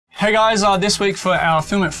Hey guys, this week for our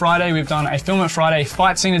Film It Friday, we've done a Film It Friday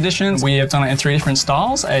fight scene edition. We have done it in 3 different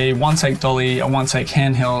styles, a one-take dolly, a one-take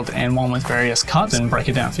handheld, and one with various cuts, and break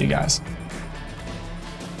it down for you guys.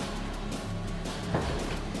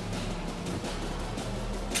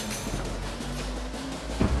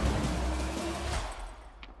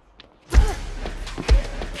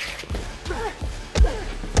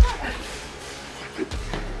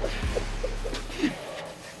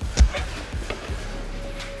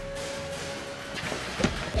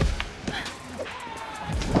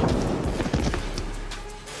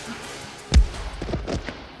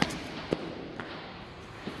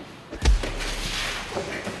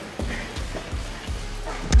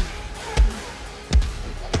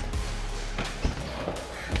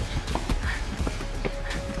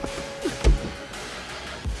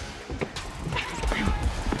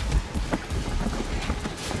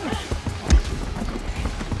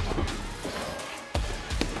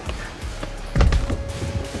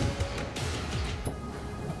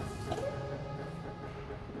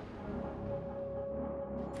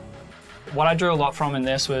 What I drew a lot from in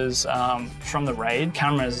this was from the raid.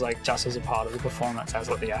 Camera is like just as a part of the performance as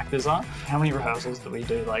what the actors are. How many rehearsals do we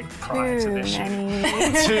do like prior to this shoot?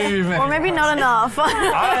 Too many. Or maybe not enough.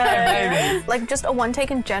 Maybe. Like just a one take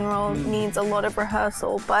in general needs a lot of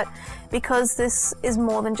rehearsal, but because this is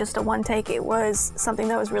more than just a one take, it was something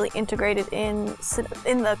that was really integrated in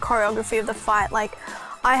the choreography of the fight. Like,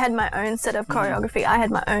 I had my own set of choreography, I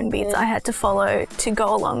had my own beats I had to follow to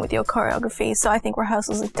go along with your choreography, so I think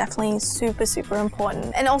rehearsals is definitely super, super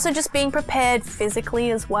important. And also just being prepared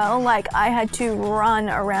physically as well, like I had to run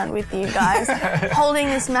around with you guys holding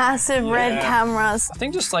this massive red cameras. I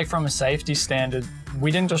think just like from a safety standard, we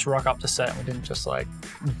didn't just rock up to set and we didn't just like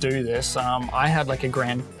do this. I had like a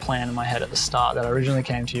grand plan in my head at the start that I originally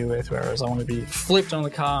came to you with, whereas I want to be flipped on the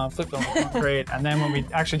car, flipped on the concrete, and then when we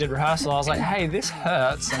actually did rehearsal, I was like, hey, this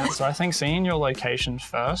hurts. And so I think seeing your location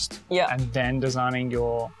first and then designing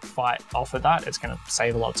your fight off of that, it's going to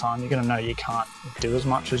save a lot of time. You're going to know you can't do as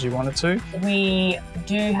much as you wanted to. We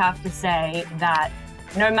do have to say that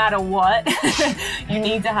no matter what, you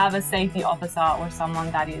need to have a safety officer or someone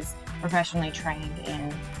that is professionally trained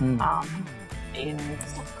in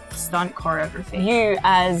stunt choreography. You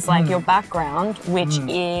as like your background, which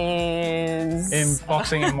is in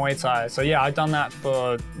boxing and Muay Thai. So yeah, I've done that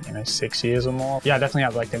for 6 years or more. Yeah, I definitely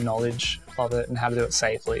have like the knowledge of it and how to do it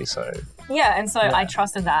safely. So yeah, and so I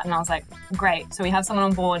trusted that, and I was like, great. So we have someone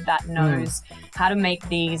on board that knows how to make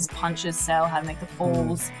these punches sell, how to make the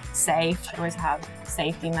falls safe. We always have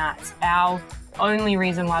safety mats. Our only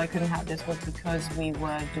reason why we couldn't have this was because we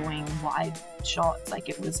were doing wide shots. Like,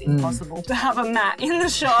 it was impossible to have a mat in the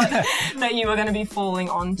shot that you were going to be falling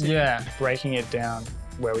onto. Yeah, breaking it down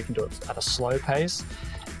where we can do it at a slow pace.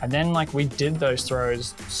 And then like we did those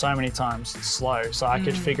throws so many times slow, so I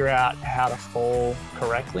could figure out how to fall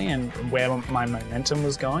correctly and where my momentum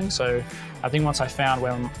was going. So I think once I found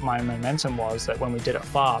where my momentum was, that when we did it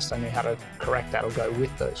fast, I knew how to correct that or go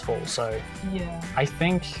with those falls. So I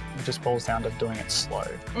think it just boils down to doing it slow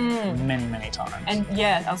many, many times. And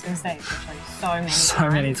yeah, I was going to say, literally so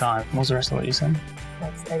many times. What was the rest of what you said?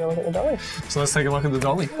 Let's take a look at the dolly. So let's take a look at the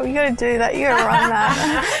dolly. Oh, you gotta do that, you gotta run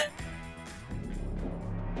that.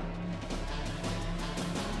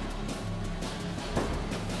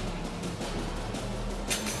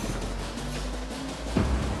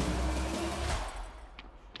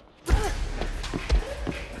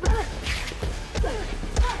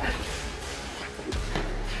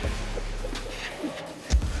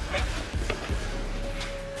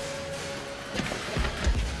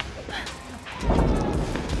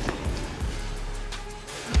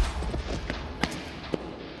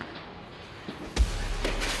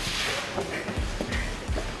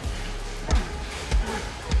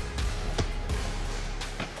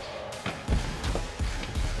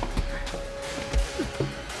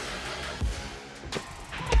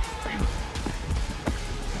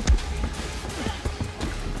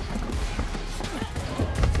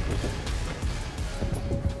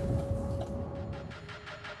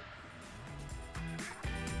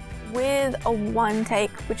 With a one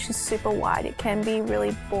take, which is super wide, it can be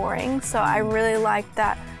really boring. So I really like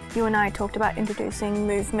that you and I talked about introducing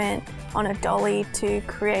movement on a dolly to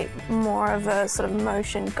create more of a sort of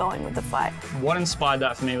motion going with the fight. What inspired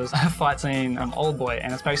that for me was a fight scene, Old Boy,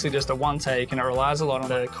 and it's basically just a one take, and it relies a lot on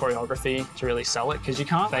the choreography to really sell it, because you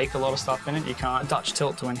can't fake a lot of stuff in it, you can't Dutch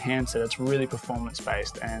tilt to enhance it. It's really performance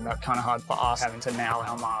based, and that's kind of hard for us, having to nail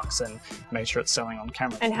our marks and make sure it's selling on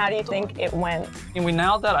camera. And how do you think it went? And we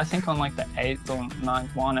nailed that, I think, on like the 8th or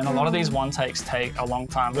 9th one, and a lot of these one takes take a long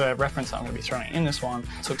time. The reference that I'm going to be throwing in this one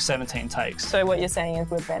took 17 takes. So what you're saying is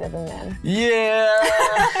we're better than them. Yeah!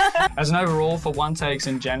 As an overall, for one takes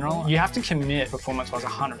in general, you have to commit performance-wise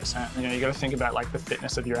 100%. You know, you got to think about like the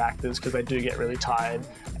fitness of your actors because they do get really tired.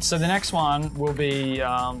 So the next one will be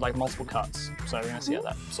like multiple cuts. So we're gonna see how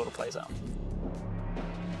that sort of plays out.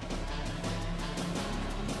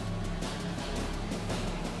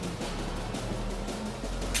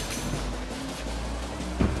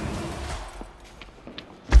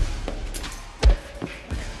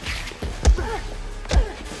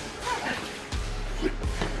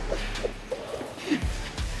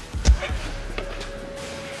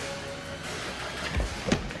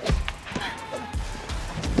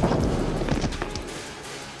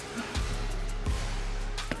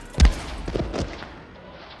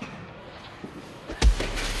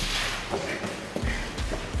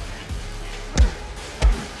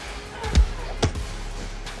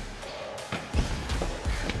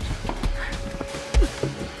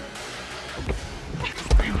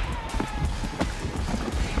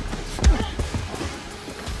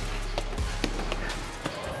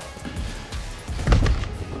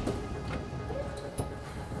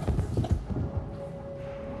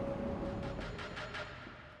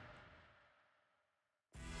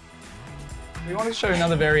 We wanted to show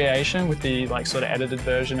another variation with the like sort of edited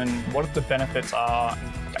version and what the benefits are,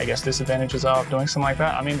 I guess disadvantages are of doing something like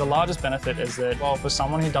that. I mean, the largest benefit is that, well, for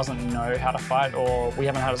someone who doesn't know how to fight or we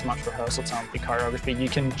haven't had as much rehearsal time with the choreography, you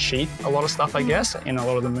can cheat a lot of stuff, I guess, in a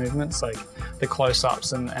lot of the movements, like the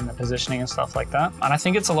close-ups and the positioning and stuff like that. And I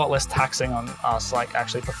think it's a lot less taxing on us like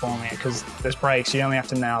actually performing it because there's breaks, you only have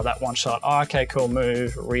to nail that one shot. Oh, okay, cool,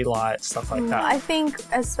 move, relight, stuff like that. I think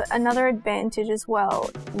as another advantage as well,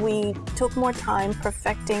 we took more time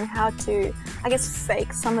perfecting how to, I guess,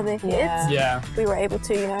 fake some of the hits. Yeah. We were able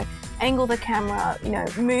to, you know, angle the camera, you know,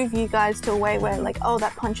 move you guys to a way where like, oh,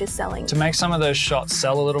 that punch is selling. To make some of those shots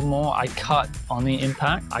sell a little more, I cut on the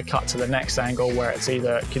impact. I cut to the next angle where it's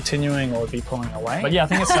either continuing or be pulling away. But yeah, I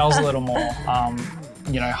think it sells a little more,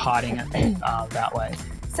 you know, hiding it that way.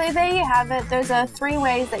 So there you have it. Those are 3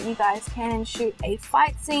 ways that you guys can shoot a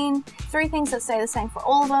fight scene. 3 things that stay the same for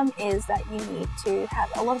all of them is that you need to have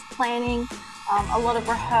a lot of planning, a lot of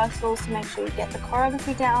rehearsals to make sure you get the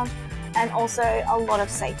choreography down, and also a lot of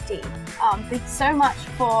safety. Thanks so much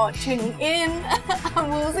for tuning in.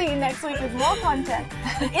 We'll see you next week with more content.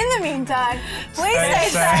 In the meantime, please stay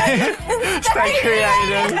safe. Stay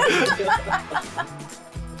creative.